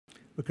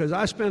because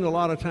I spend a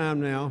lot of time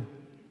now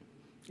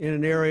in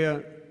an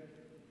area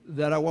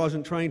that I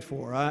wasn't trained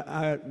for.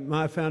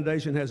 My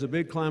foundation has a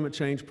big climate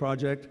change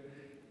project,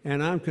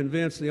 and I'm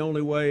convinced the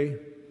only way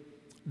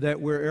that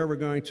we're ever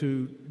going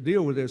to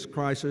deal with this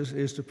crisis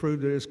is to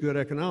prove that it's good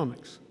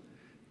economics.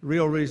 The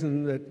real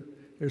reason that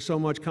there's so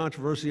much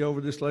controversy over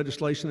this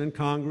legislation in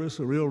Congress,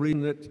 the real reason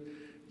that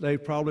they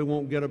probably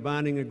won't get a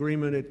binding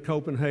agreement at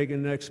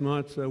Copenhagen next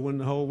month when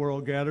the whole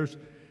world gathers,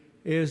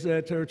 is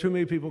that there are too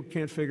many people who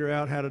can't figure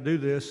out how to do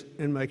this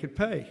and make it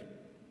pay.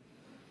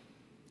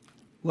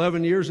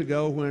 11 years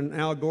ago, when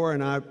Al Gore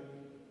and I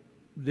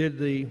did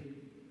the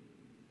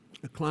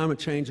climate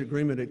change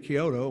agreement at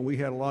Kyoto, and we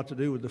had a lot to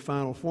do with the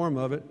final form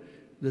of it,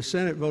 the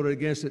Senate voted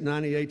against it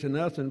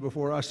 98-0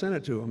 before I sent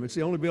it to them. It's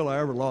the only bill I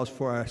ever lost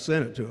before I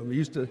sent it to them.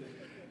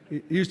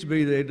 It used to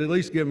be they'd at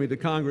least give me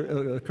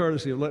the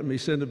courtesy of letting me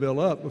send the bill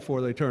up before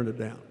they turned it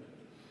down.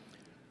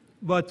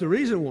 But the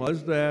reason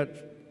was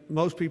that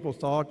most people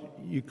thought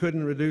you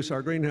couldn't reduce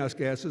our greenhouse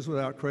gases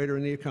without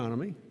cratering the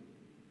economy.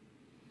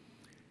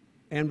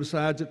 And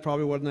besides, it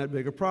probably wasn't that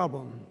big a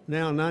problem.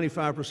 Now,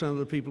 95% of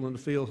the people in the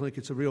field think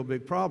it's a real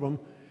big problem,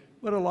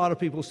 but a lot of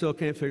people still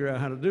can't figure out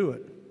how to do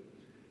it.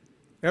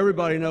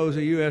 Everybody knows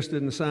the U.S.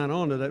 didn't sign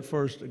on to that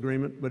first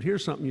agreement, but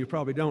here's something you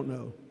probably don't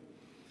know.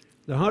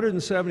 The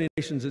 170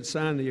 nations that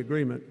signed the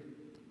agreement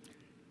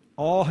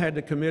all had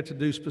to commit to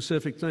do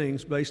specific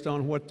things based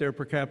on what their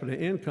per capita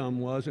income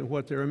was and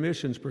what their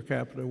emissions per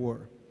capita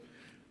were.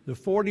 The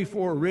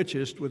 44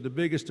 richest with the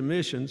biggest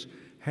emissions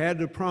had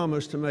to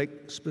promise to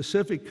make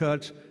specific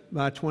cuts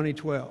by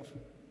 2012.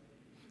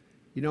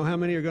 You know how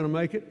many are going to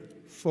make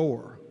it?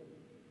 4.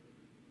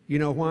 You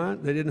know why?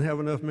 They didn't have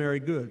enough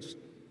married goods.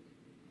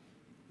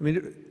 I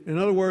mean, in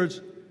other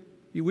words,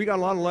 we got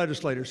a lot of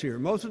legislators here.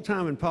 Most of the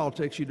time in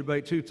politics, you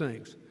debate 2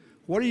 things.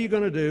 What are you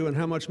going to do and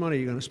how much money are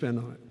you going to spend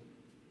on it?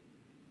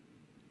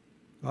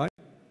 Right?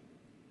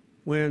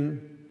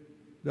 When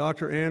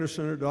Dr.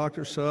 Anderson or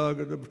Dr. Sugg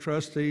or the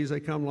trustees, they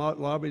come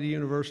lobby the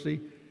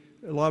university,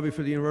 lobby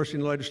for the university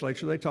and the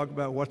legislature, they talk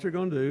about what they're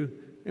going to do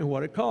and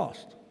what it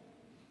costs.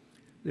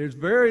 There's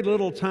very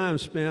little time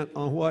spent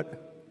on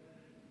what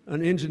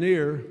an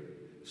engineer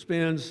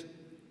spends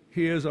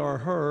his or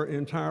her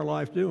entire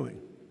life doing.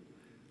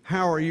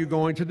 How are you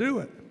going to do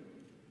it?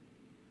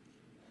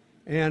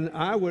 And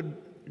I would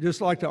just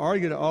like to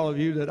argue to all of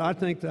you that I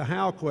think the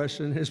how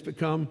question has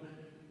become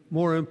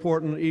more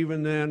important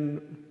even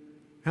than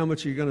how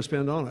much are you going to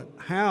spend on it.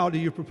 How do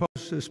you propose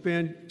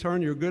to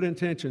turn your good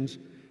intentions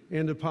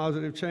into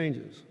positive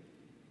changes?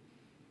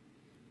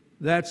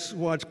 That's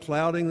what's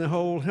clouding the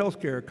whole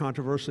healthcare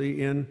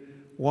controversy in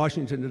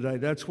Washington today.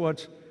 That's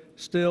what's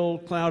still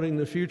clouding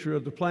the future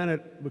of the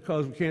planet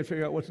because we can't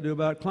figure out what to do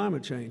about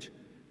climate change.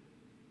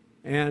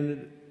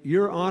 And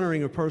you're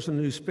honoring a person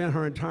who spent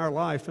her entire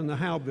life in the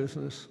how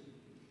business.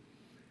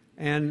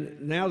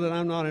 And now that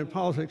I'm not in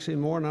politics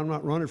anymore and I'm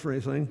not running for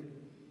anything,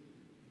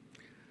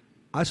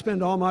 I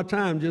spend all my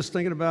time just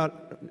thinking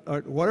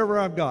about whatever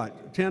I've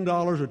got, $10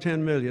 or $10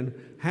 million,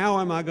 how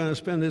am I going to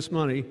spend this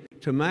money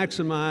to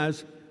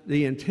maximize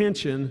the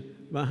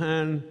intention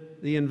behind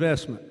the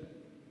investment?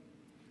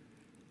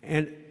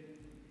 And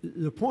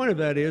the point of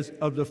that is,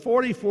 of the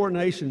 44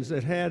 nations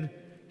that had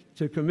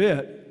to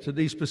commit to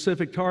these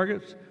specific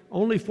targets,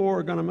 only 4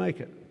 are going to make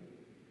it.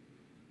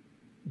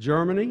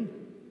 Germany,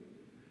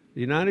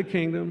 the United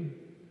Kingdom,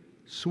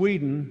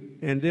 Sweden,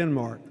 and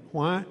Denmark.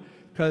 Why?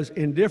 Because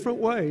in different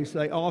ways,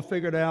 they all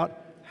figured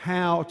out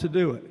how to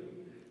do it.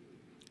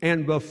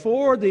 And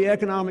before the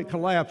economic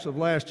collapse of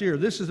last year,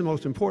 this is the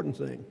most important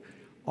thing,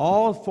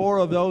 all 4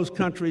 of those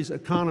countries'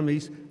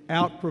 economies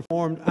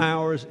outperformed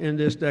ours in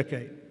this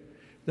decade.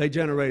 They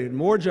generated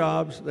more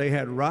jobs, they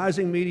had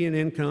rising median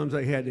incomes,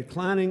 they had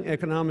declining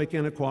economic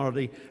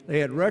inequality, they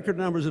had record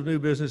numbers of new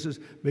businesses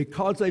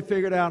because they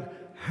figured out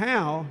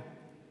how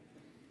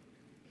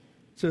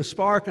to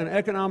spark an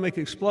economic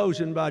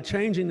explosion by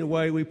changing the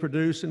way we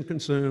produce and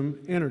consume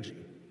energy.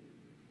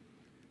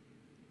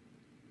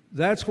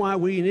 That's why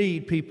we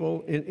need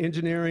people in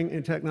engineering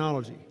and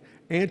technology,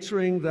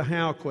 answering the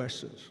how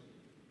questions.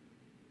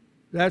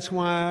 That's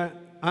why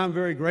I'm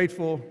very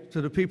grateful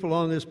to the people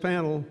on this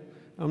panel,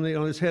 on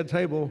this head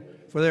table,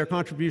 for their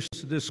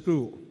contributions to this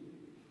school.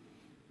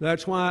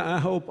 That's why I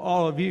hope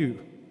all of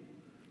you,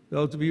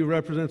 those of you who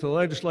represent the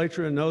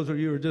legislature and those of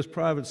you who are just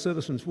private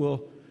citizens,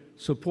 will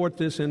support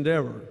this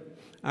endeavor.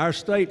 Our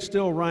state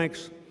still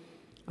ranks,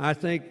 I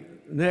think,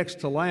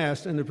 next to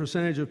last in the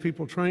percentage of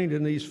people trained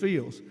in these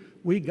fields.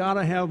 We got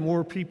to have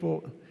more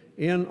people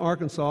in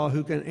Arkansas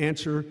who can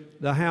answer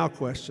the how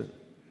question.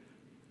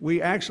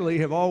 We actually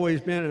have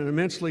always been an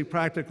immensely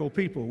practical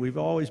people. We've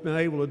always been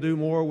able to do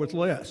more with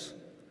less.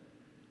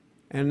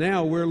 And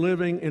now we're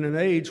living in an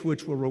age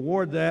which will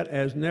reward that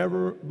as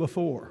never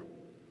before.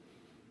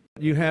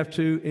 You have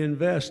to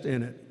invest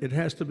in it. It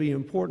has to be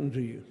important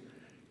to you.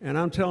 And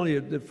I'm telling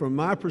you that from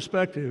my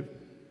perspective,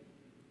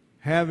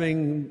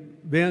 having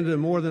been to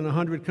more than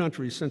 100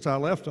 countries since I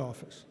left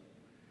office,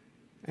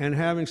 And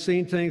having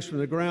seen things from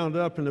the ground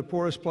up in the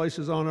poorest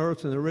places on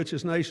earth and the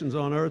richest nations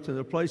on earth and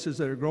the places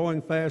that are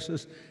growing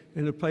fastest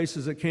and the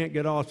places that can't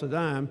get off the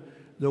dime,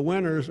 the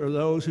winners are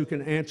those who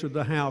can answer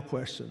the how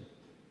question.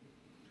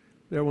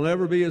 There will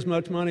never be as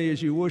much money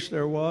as you wish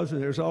there was,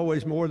 and there's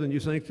always more than you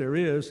think there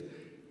is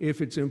if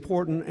it's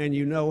important and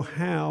you know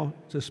how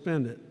to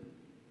spend it.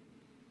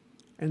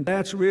 And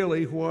that's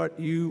really what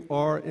you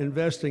are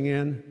investing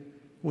in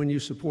when you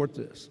support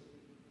this.